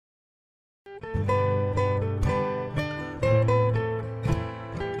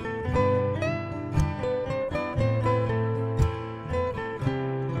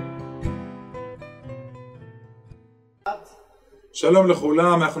שלום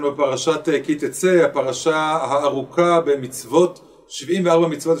לכולם, אנחנו בפרשת כי תצא, הפרשה הארוכה במצוות, 74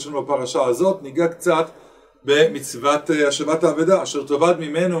 מצוות יש לנו בפרשה הזאת. ניגע קצת במצוות השבת אבדה, אשר תאבד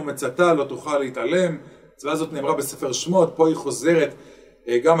ממנו מצאתה לא תוכל להתעלם. המצווה הזאת נאמרה בספר שמות, פה היא חוזרת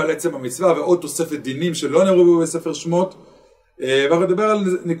גם על עצם המצווה ועוד תוספת דינים שלא נאמרו בספר שמות. ואנחנו נדבר על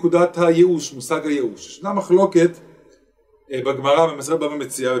נקודת הייאוש, מושג הייאוש. ישנה מחלוקת בגמרא במספר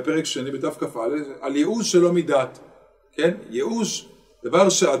במציע בפרק שני בדף כ"א על ייאוש שלא מדעת. כן? ייאוש, דבר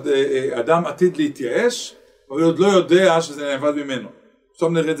שאדם עתיד להתייאש, אבל עוד לא יודע שזה נאבד ממנו. עכשיו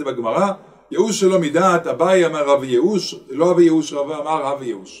נראה את זה בגמרא. ייאוש שלא מדעת, אביי אמר רב ייאוש, לא אבי ייאוש, רבא אמר רב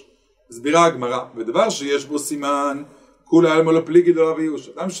ייאוש. הסבירה הגמרא, ודבר שיש בו סימן, כולה אלמו לא פליגי לא אבי ייאוש.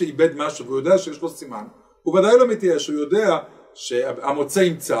 אדם שאיבד משהו והוא יודע שיש לו סימן, הוא ודאי לא מתייאש, הוא יודע שהמוצא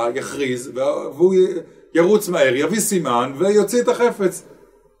ימצא, יכריז, והוא ירוץ מהר, יביא סימן ויוציא את החפץ.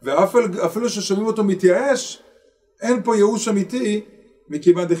 ואפילו ששומעים אותו מתייאש, אין פה ייאוש אמיתי,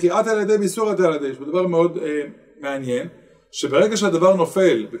 מכיוון דחיית על ידי באיסור על ידי. יש דבר מאוד מעניין, שברגע שהדבר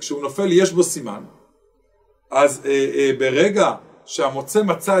נופל, וכשהוא נופל יש בו סימן, אז ברגע שהמוצא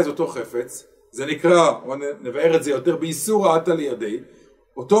מצא את אותו חפץ, זה נקרא, נבאר את זה יותר, באיסור על ידי,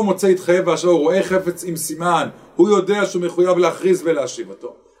 אותו מוצא יתחייב ועכשיו הוא רואה חפץ עם סימן, הוא יודע שהוא מחויב להכריז ולהשיב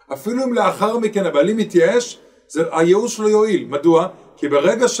אותו. אפילו אם לאחר מכן הבעלים מתייאש, הייאוש לא יועיל. מדוע? כי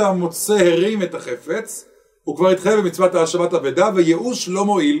ברגע שהמוצא הרים את החפץ, הוא כבר התחייב במצוות השבת אבדה, וייאוש לא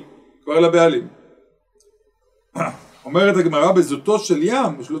מועיל כבר לבעלים. אומרת הגמרא, בזוטו של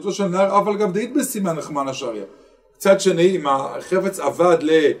ים, בשלוטו של נהר, אף על גב דאית בסימן נחמן השריה. קצת שני, אם החפץ עבד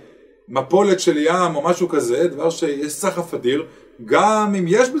למפולת של ים או משהו כזה, דבר שיש סחף אדיר, גם אם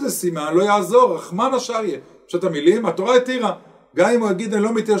יש בזה סימן, לא יעזור, רחמן השריה. פשוט המילים, התורה התירה. גם אם הוא יגיד, אני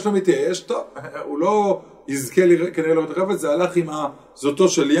לא מתייאש, לא מתייאש, טוב, הוא לא יזכה כנראה לראות החפץ, זה הלך עם הזוטו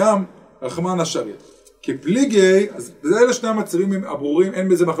של ים, רחמן השריה. כפליגי, אז אלה שני המצבים הברורים, אין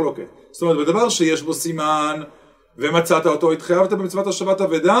בזה מחלוקת. זאת אומרת, בדבר שיש בו סימן, ומצאת אותו, התחייבת במצוות השבת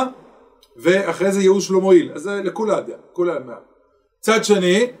אבדה, ואחרי זה ייאוש לא מועיל. אז זה לכולה דעה. צד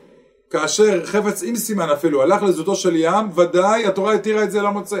שני, כאשר חפץ עם סימן אפילו, הלך לזוטו של ים, ודאי התורה התירה את זה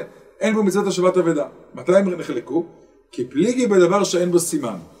למוצא. אין בו מצוות השבת אבדה. מתי הם נחלקו? כפליגי בדבר שאין בו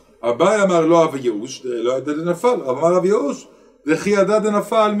סימן. אביי אמר לא אבי ייאוש, לא ידע דנפל. רב אמר אבי ייאוש, וכי ידע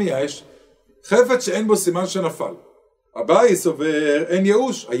דנפל מי יש? חפץ שאין בו סימן שנפל. אביי סובר אין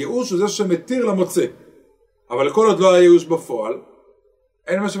ייאוש. הייאוש הוא זה שמתיר למוצא. אבל כל עוד לא היה ייאוש בפועל,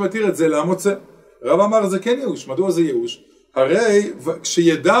 אין מה שמתיר את זה למוצא. רב אמר זה כן ייאוש. מדוע זה ייאוש? הרי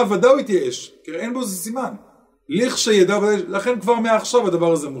כשידע ודאי הוא יתייאש. כי אין בו זה סימן. לכשידע ודאי, לכן כבר מעכשיו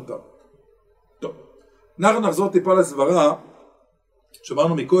הדבר הזה מותר. טוב. אנחנו נחזור טיפה לסברה.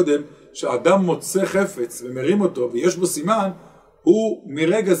 שאמרנו מקודם שאדם מוצא חפץ ומרים אותו ויש בו סימן, הוא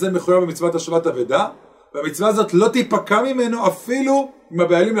מרגע זה מחויב במצוות השבת אבדה, והמצווה הזאת לא תיפקע ממנו אפילו אם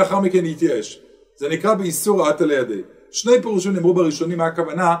הבעלים לאחר מכן יתייאש. זה נקרא באיסור על ידי. שני פירושים נאמרו בראשונים, מה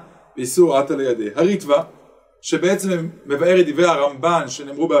הכוונה באיסור על ידי. הריטב"א, שבעצם מבאר את דברי הרמב"ן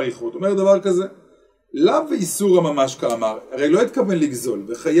שנאמרו באריכות, אומר דבר כזה, לאו ואיסור הממש כאמר, הרי לא התכוון לגזול,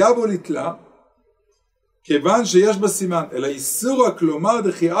 וחייב הוא לתלה, כיוון שיש בסימן, אלא איסור כלומר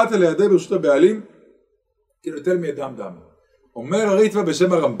דחיית על ידי ברשות הבעלים, כאילו תל מידם דם. אומר הריטב"א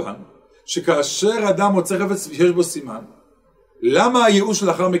בשם הרמב"ן, שכאשר אדם מוצא חפץ שיש בו סימן, למה הייאוש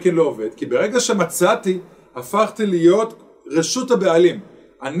לאחר מכן לא עובד? כי ברגע שמצאתי, הפכתי להיות רשות הבעלים.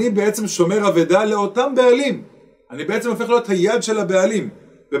 אני בעצם שומר אבדה לאותם בעלים. אני בעצם הופך להיות היד של הבעלים.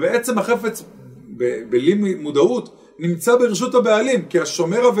 ובעצם החפץ, בלי מודעות, נמצא ברשות הבעלים. כי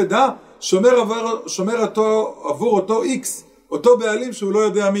השומר אבדה, שומר עבור אותו איקס, אותו בעלים שהוא לא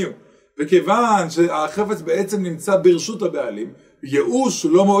יודע מי הוא. וכיוון שהחפץ בעצם נמצא ברשות הבעלים, ייאוש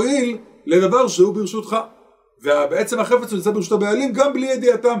לא מועיל לדבר שהוא ברשותך. ובעצם החפץ נמצא ברשות הבעלים גם בלי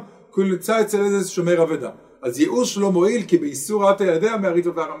ידיעתם, כי הוא נמצא אצל איזה שומר אבדה. אז ייאוש לא מועיל כי באיסור על ידי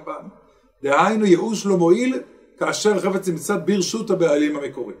מהריטב"א והרמב"ן. דהיינו ייאוש לא מועיל כאשר החפץ נמצא ברשות הבעלים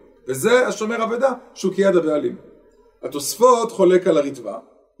המקורי. וזה השומר אבדה שהוא כיד הבעלים. התוספות חולק על הריטב"א,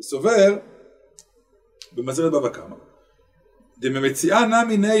 וסובר במסכת בבא קמא. דממציאה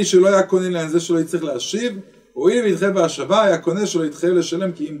נמיני שלא היה קונה לזה שלא יצטרך להשיב, הואיל ויתחייב בהשבה, היה קונה שלא יתחייב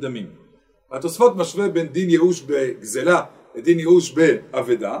לשלם כי אם דמים. התוספות משווה בין דין ייאוש בגזלה לדין ייאוש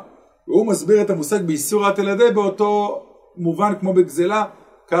באבדה, והוא מסביר את המושג באיסור על ידי באותו מובן כמו בגזלה,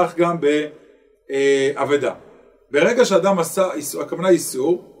 כך גם באבדה. ברגע שאדם עשה איסור, הכוונה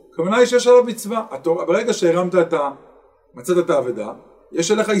איסור, הכוונה היא שיש עליו מצווה. ברגע שהרמת מצאת את האבדה,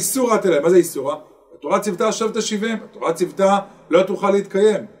 יש עליך איסור על ידי. מה זה איסורה? התורה ציוותה שב תשיבם, התורה ציוותה לא תוכל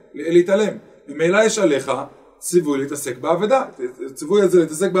להתעלם. ממילא יש עליך ציווי להתעסק באבדה. ציווי הזה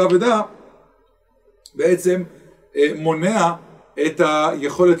להתעסק באבדה בעצם מונע את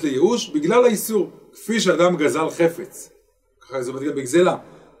היכולת לייאוש בגלל האיסור, כפי שאדם גזל חפץ. ככה זה בגלל בגזלה.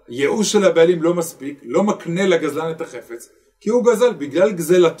 ייאוש של הבעלים לא מספיק, לא מקנה לגזלן את החפץ, כי הוא גזל בגלל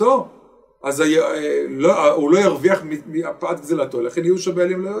גזלתו, אז הוא לא ירוויח מפאת גזלתו, לכן ייאוש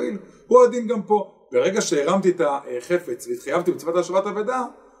הבעלים לא יועיל. הוא הדין גם פה. ברגע שהרמתי את החפץ והתחייבתי במצוות השבת אבדה,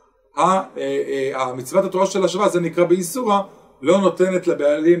 המצוות התורה של השבת, זה נקרא באיסורה, לא נותנת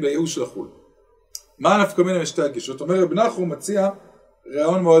לבעלים לייאוש לחול. מה נפקא מינה משתי הגישות? אומר רב נחום מציע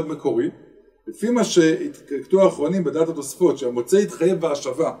רעיון מאוד מקורי, לפי מה שהתקלטו האחרונים בדעת התוספות, שהמוצא יתחייב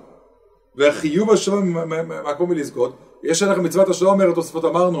בהשבה, והחיוב השבה מקום מלזכות, יש עליך מצוות השבה, אומר התוספות,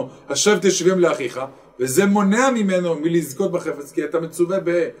 אמרנו, השב תשבים לאחיך, וזה מונע ממנו מלזכות בחפץ, כי אתה מצווה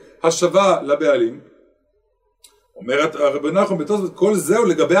בהשבה לבעלים. אומרת רב נחום בתוספות, כל זהו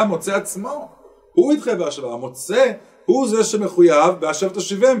לגבי המוצא עצמו, הוא יתחייב בהשבה, המוצא הוא זה שמחויב בהשב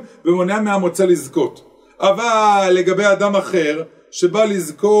תשיבם ומונע מהמוצא לזכות. אבל לגבי אדם אחר שבא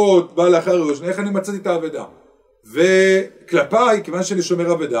לזכות, בא לאחר ייאוש, איך אני מצאתי את האבדה? וכלפיי, כיוון שאני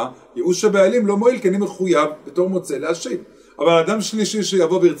שומר אבדה, ייאוש הבעלים לא מועיל, כי אני מחויב בתור מוצא להשיב. אבל אדם שלישי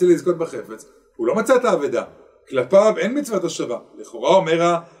שיבוא וירצה לזכות בחפץ, הוא לא מצא את האבדה. כלפיו אין מצוות השבה. לכאורה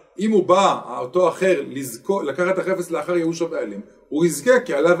אומר, אם הוא בא, אותו אחר, לקחת החפץ לאחר ייאוש הבעלים, הוא יזכה,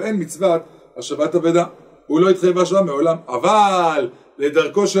 כי עליו אין מצוות השבת אבדה. הוא לא יתחייב בהשבה מעולם. אבל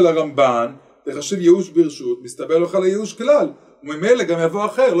לדרכו של הרמב"ן, תחשיב ייאוש ברשות, מסתבר לך לייאוש כלל. וממילא גם יבוא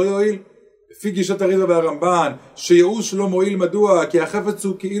אחר, לא יועיל. לפי גישת אבידה והרמב"ן, שייאוש לא מועיל מדוע, כי החפץ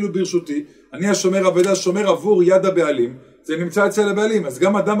הוא כאילו ברשותי, אני השומר אבדה, שומר עבור יד הבעלים, זה נמצא אצל הבעלים, אז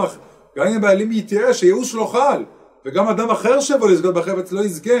גם אם הבעלים יתייאש, שייאוש לא חל, וגם אדם אחר שבו לזכות בחפץ לא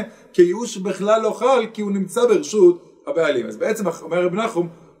יזכה, כי ייאוש בכלל לא חל, כי הוא נמצא ברשות הבעלים. אז בעצם אומר רב נחום,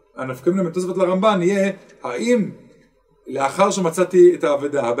 הנפקא מינה מתוספות לרמב"ן יהיה, האם לאחר שמצאתי את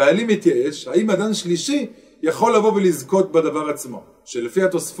האבדה, הבעלים יתייאש, האם אדם שלישי יכול לבוא ולזכות בדבר עצמו, שלפי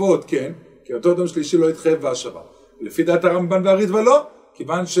התוספות כן, כי אותו אדם שלישי לא יתחייב בהשבה. לפי דעת הרמב"ן והריטב"א לא,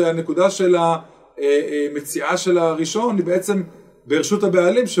 כיוון שהנקודה של המציאה של הראשון היא בעצם ברשות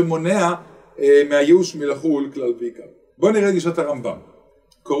הבעלים שמונע מהייאוש מלחול כלל ועיקר. בואו נראה גישת הרמב"ן.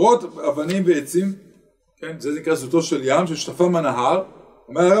 קורות אבנים ועצים, כן, זה נקרא זוטו של ים ששטפה מהנהר,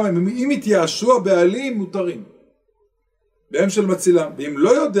 אומר הרמב"ן, אם התייאשו הבעלים מותרים, בהם של מצילם, ואם לא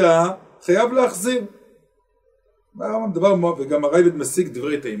יודע, חייב להחזיר. דבר מובן, וגם הרייבד משיג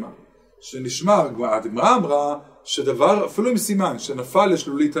דברי תימה, שנשמע, הגמרא אמרה שדבר, אפילו עם סימן, שנפל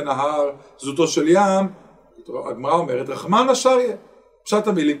לשלולית הנהר, זוטו של ים, הגמרא אומרת, רחמן השריה, פשט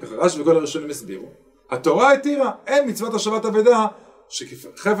המילים ככה, רש"י וכל הראשונים הסבירו. התורה התירה, אין מצוות השבת אבדה,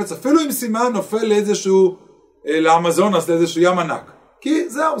 שחפץ אפילו עם סימן נופל לאיזשהו, לאמזונס, לאיזשהו ים ענק. כי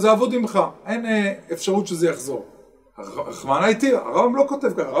זהו, זה עבוד ממך, אין אפשרות שזה יחזור. רחמן התירה, הרמב"ם לא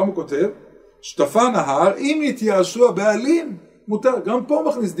כותב ככה, הרמב"ם כותב, שטפה נהר, אם יתייאשו הבעלים, מותר, גם פה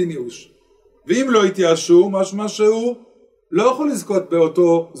מכניס דין ייאוש. ואם לא יתייאשו, משמע שהוא לא יכול לזכות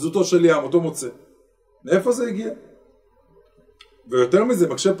באותו זוטו של ים, אותו מוצא. מאיפה זה הגיע? ויותר מזה,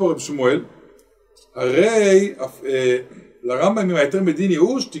 מקשה פה רב שמואל, הרי לרמב"ם עם היתר מדין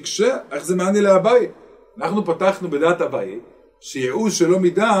ייאוש, תקשה, איך זה מעני לאביי? אנחנו פתחנו בדעת אביי, שייאוש שלא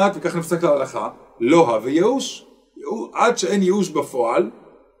מדעת, וכך נפסק להלכה, לא הווה ייאוש. עד שאין ייאוש בפועל,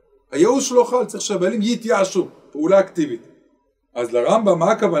 הייאוש לא חל, צריך שהבעלים יתייאשו, פעולה אקטיבית. אז לרמב"ם,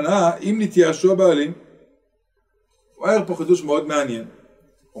 מה הכוונה אם נתייאשו הבעלים? הוא אומר פה חידוש מאוד מעניין.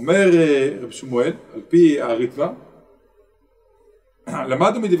 אומר רב שמואל, על פי הריטב"א,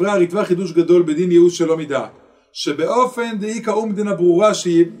 למדנו מדברי הריטב"א חידוש גדול בדין ייאוש שלא מדעת, שבאופן דאי כאום דין הברורה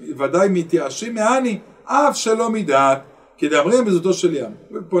שהיא ודאי מתייאשים מעני, אף שלא מדעת, כדאמרים בזוטו של ים.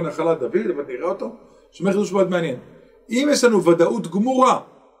 ופה נחלת דוד, אבל נראה אותו, שאומר חידוש מאוד מעניין. אם יש לנו ודאות גמורה,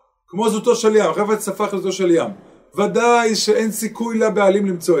 כמו זוטו של ים, חפץ ספח לזוטו של ים, ודאי שאין סיכוי לבעלים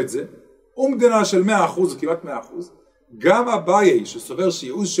למצוא את זה, ומדינה של 100%, או כמעט 100%, גם אביי שסובר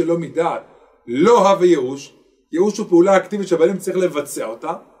שייאוש שלא מדעת, לא הווה ייאוש, ייאוש הוא פעולה אקטיבית שהבעלים צריך לבצע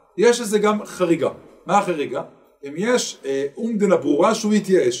אותה, יש לזה גם חריגה. מה החריגה? אם יש אומדנה ברורה שהוא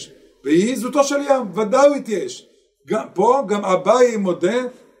יתייאש, והיא זוטו של ים, ודאי הוא יתייאש. פה גם אביי מודה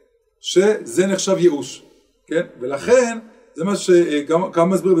שזה נחשב ייאוש. כן? ולכן, זה מה שגם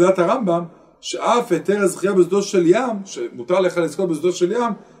מסביר בדעת הרמב"ם, שאף היתר הזכייה בזוטו של ים, שמותר לך לזכות בזוטו של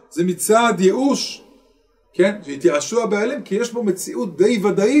ים, זה מצד ייאוש, כן? שהתייאשו הבעלים, כי יש פה מציאות די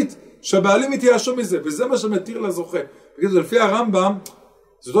ודאית, שהבעלים התייאשו מזה, וזה מה שמתיר לזוכה. בגלל זה, לפי הרמב"ם,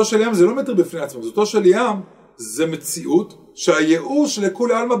 זוטו של ים זה לא מתיר בפני עצמו, זוטו של ים זה מציאות שהייאוש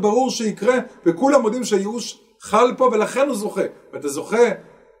לכולי עלמא ברור שיקרה, וכולם יודעים שהייאוש חל פה, ולכן הוא זוכה. ואתה זוכה,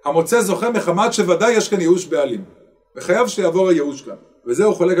 המוצא זוכה מחמת שוודאי יש כאן ייאוש בעלים. וחייב שיעבור הייאוש כאן. וזה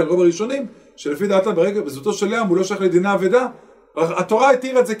הוא חולק על רוב הראשונים, שלפי דעתם ברגע בזוטו של ים הוא לא שייך לדיני אבדה, התורה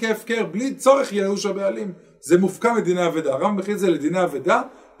התירה את זה כהפקר, בלי צורך ייאוש הבעלים. זה מופקע מדיני אבדה. הרמב"ם מכניס את זה לדיני אבדה,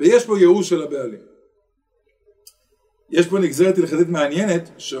 ויש בו ייאוש של הבעלים. יש פה נגזרת הלכתית מעניינת,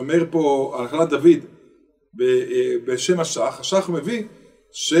 שאומר פה על נחלת דוד, בשם השח. השח מביא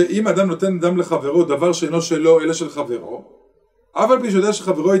שאם אדם נותן דם לחברו, דבר שאינו שלו, אלא של חברו, אבל מי שיודע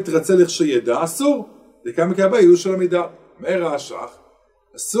שחברו יתרצה לכשידע, אסור. זה כאן מכאבא ייאוש של המדעת. אומר השח,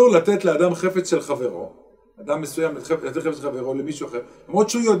 אסור לתת לאדם חפץ של חברו, אדם מסוים לתת חפץ של חברו למישהו אחר, למרות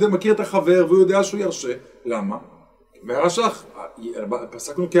שהוא יודע, מכיר את החבר והוא יודע שהוא ירשה. למה? אומר השח,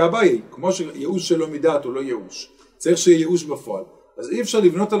 פסקנו כאביי, כמו שייאוש שלו מדעת הוא לא ייאוש, צריך שיהיה ייאוש בפועל. אז אי אפשר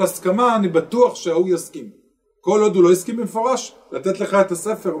לבנות על הסכמה, אני בטוח שההוא יסכים. כל עוד הוא לא יסכים במפורש, לתת לך את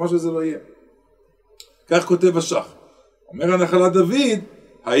הספר או מה שזה לא יהיה. כך כותב השח. אומר הנחלת דוד,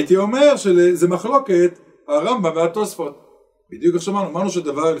 הייתי אומר שזה מחלוקת הרמב"ם והתוספות. בדיוק עכשיו אמרנו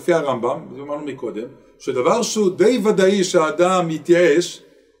שדבר לפי הרמב"ם, אמרנו מקודם, שדבר שהוא די ודאי שהאדם יתייאש,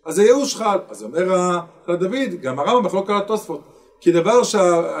 אז זה ייאוש חל. אז אומר הנחלת דוד, גם הרמב"ם מחלוק על התוספות. כי דבר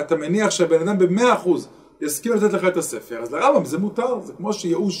שאתה מניח שהבן אדם ב100% יסכים לתת לך את הספר, אז לרמב"ם זה מותר, זה כמו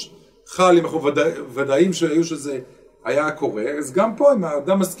שייאוש חל, אם אנחנו ודאים שהייאוש הזה היה קורה, אז גם פה אם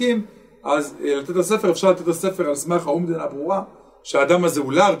האדם מסכים, אז לתת את הספר, אפשר לתת את הספר על סמך האומדנה הברורה, שהאדם הזה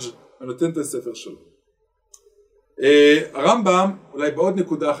הוא לארג' ונותן את הספר שלו. הרמב"ם, אולי בעוד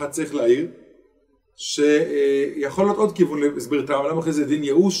נקודה אחת צריך להעיר, שיכול להיות עוד כיוון להסביר את הרמב"ם, למה אחרי זה דין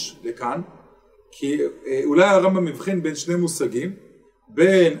ייאוש לכאן, כי אולי הרמב"ם מבחין בין שני מושגים,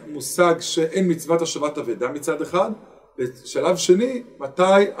 בין מושג שאין מצוות השבת אבדה מצד אחד, בשלב שני,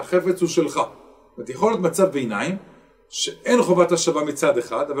 מתי החפץ הוא שלך. זאת אומרת, יכול להיות מצב ביניים, שאין חובת השבה מצד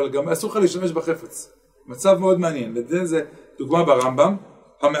אחד, אבל גם אסור לך להשתמש בחפץ. מצב מאוד מעניין. לדין זה דוגמה ברמב"ם,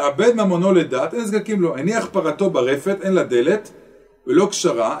 המאבד ממונו לדעת, אין זקקים לו, הניח פרתו ברפת, אין לה דלת, ולא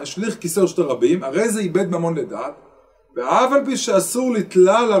קשרה, השליך כיסאו שתי רבים, הרי זה איבד ממון לדעת, ואף על פי שאסור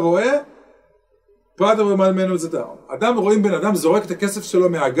לתלה לרועה, פרט ומעל ממנו את זה דעת. אדם רואים בן אדם זורק את הכסף שלו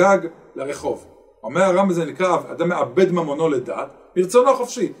מהגג לרחוב. אומר הרמב"ם זה נקרא, אדם מאבד ממונו לדעת, מרצונו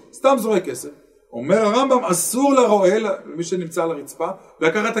חופשי, סתם זורק כסף. אומר הרמב"ם, אסור לרועה, למי שנמצא על הרצפה,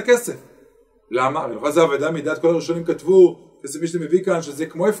 לקחת את הכסף. למה? ולכן זה אבדה מדעת, כל הראשונים כתבו, זה מי שאתם מביא כאן, שזה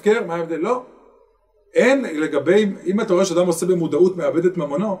כמו הפקר, מה ההבדל? לא. אין לגבי, אם אתה רואה שאדם עושה במודעות מאבד את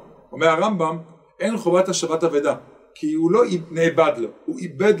ממונו, אומר הרמב"ם, אין חובת השבת אבדה, כי הוא לא נאבד לו, הוא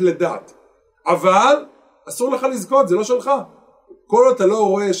איבד לדעת. אבל אסור לך לזכות, זה לא שלך. כל עוד אתה לא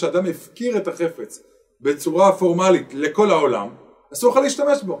רואה שאדם הפקיר את החפץ בצורה פורמלית לכל העולם, אסור לך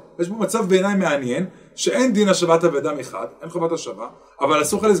להשתמש בו. יש בו מצב בעיניי מעניין, שאין דין השבת אבדה מחד, אין חובת השבה, אבל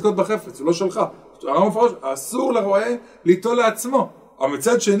אסור לך לזכות בחפץ, הוא לא שלך. הרמב"ם מפורש, אסור לרועה ליטול לעצמו, אבל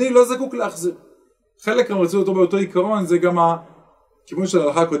מצד שני לא זקוק להחזיר. חלק רצו אותו באותו עיקרון, זה גם הכיוון של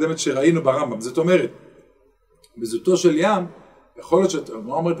ההלכה הקודמת שראינו ברמב"ם. זאת אומרת, בזוטו של ים, יכול להיות שאתה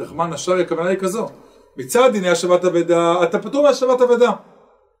אומר, תחמן השאר, הכוונה היא כזו. מצד דיני השבת אבדה, אתה פטור מהשבת אבדה.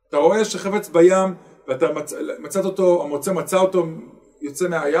 אתה רואה שחפץ בים, ואתה מצאת אותו, המוצא מצא אותו, יוצא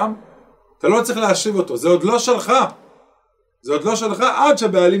מהים, אתה לא צריך להשיב אותו, זה עוד לא שלך. זה עוד לא שלך עד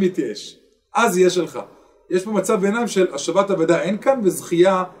שהבעלים יתייאש. אז יהיה שלך. יש פה מצב ביניים של השבת אבדה אין כאן,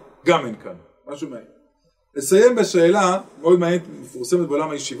 וזכייה גם אין כאן. משהו מעניין. נסיים בשאלה, מאוד מעניינת, מפורסמת בעולם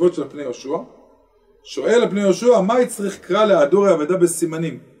הישיבות של פני יהושע. שואל הפני יהושע, מה יצריך קרא להדורי אבדה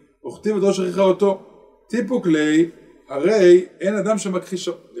בסימנים? וכתיב את ראש ריחה אותו, טיפוק לי, הרי אין אדם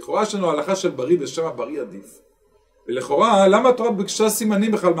שמכחישו. לכאורה יש לנו הלכה של בריא בשם הבריא עדיף. ולכאורה, למה התורה ביקשה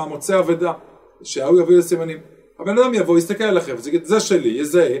סימנים בכלל מהמוצא אבדה? שההוא יביא לסימנים. הבן אדם יבוא, יסתכל על החפץ, יגיד, זה שלי,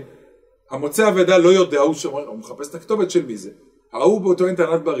 יזהה. המוצא אבדה לא יודע, הוא מחפש את הכתובת של מי זה. ההוא באותו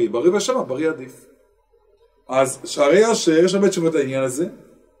אינטרנט בריא בשם הבריא עדיף. אז שערי אשר, יש הרבה תשובות לעניין הזה,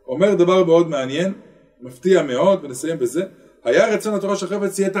 אומר דבר מאוד מעניין, מפתיע מאוד, ונסיים בזה, היה רצון התורה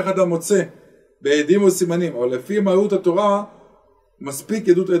שהחפץ יהיה תחת המוצא, בעדים או סימנים, אבל לפי מהות התורה, מספיק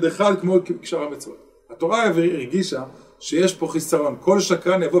עדות עד אחד כמו כשאר המצוות. התורה הרגישה שיש פה חיסרון, כל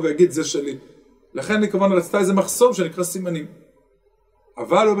שקרן יבוא ויגיד זה שלי. לכן כמובן רצתה איזה מחסום שנקרא סימנים.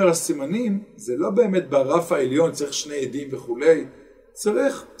 אבל אומר הסימנים, זה לא באמת ברף העליון, צריך שני עדים וכולי,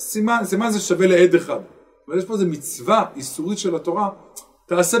 צריך סימן, סימן זה שווה לעד אחד. אבל יש פה איזה מצווה איסורית של התורה,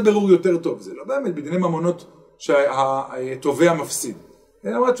 תעשה ברור יותר טוב. זה לא באמת בדיני ממונות שהתובע מפסיד.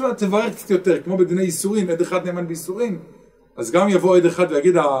 אלא אמרת שמה, תברר קצת יותר, כמו בדיני איסורים, עד אחד נאמן באיסורים. אז גם יבוא עד אחד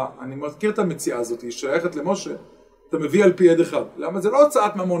ויגיד, אני מכיר את המציאה הזאת, היא שייכת למשה, אתה מביא על פי עד אחד. למה? זה לא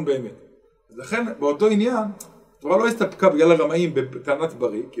הוצאת ממון באמת. אז לכן, באותו עניין, התורה לא הסתפקה בגלל הרמאים בטענת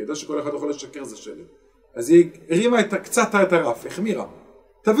בריא, כי ידע שכל אחד יכול לשקר זה שלי. אז היא הרימה קצת את הרף, החמירה.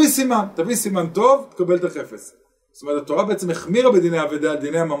 תביא סימן טוב, תקבל את החפץ. זאת אומרת, התורה בעצם החמירה בדיני אבדה על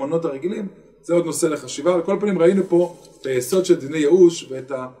דיני הממונות הרגילים, זה עוד נושא לחשיבה. על כל פנים ראינו פה את היסוד של דיני ייאוש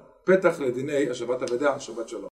ואת הפתח לדיני השבת אבידה, שבת שלום.